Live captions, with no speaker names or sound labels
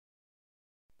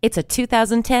It's a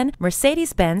 2010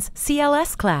 Mercedes-Benz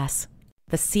CLS-Class.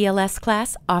 The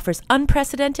CLS-Class offers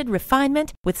unprecedented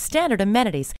refinement with standard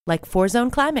amenities like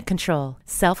 4-zone climate control,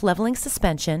 self-leveling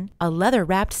suspension, a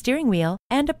leather-wrapped steering wheel,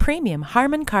 and a premium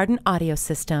Harman Kardon audio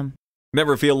system.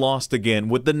 Never feel lost again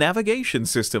with the navigation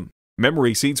system.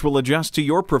 Memory seats will adjust to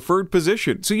your preferred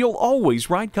position, so you'll always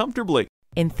ride comfortably.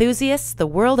 Enthusiasts the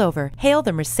world over hail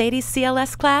the Mercedes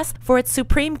CLS-Class for its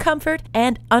supreme comfort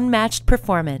and unmatched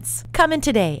performance. Come in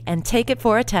today and take it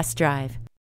for a test drive.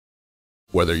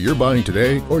 Whether you're buying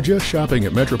today or just shopping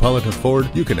at Metropolitan Ford,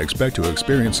 you can expect to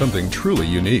experience something truly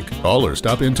unique. Call or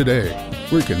stop in today.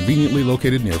 We're conveniently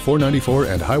located near 494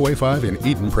 and Highway 5 in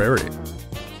Eden Prairie.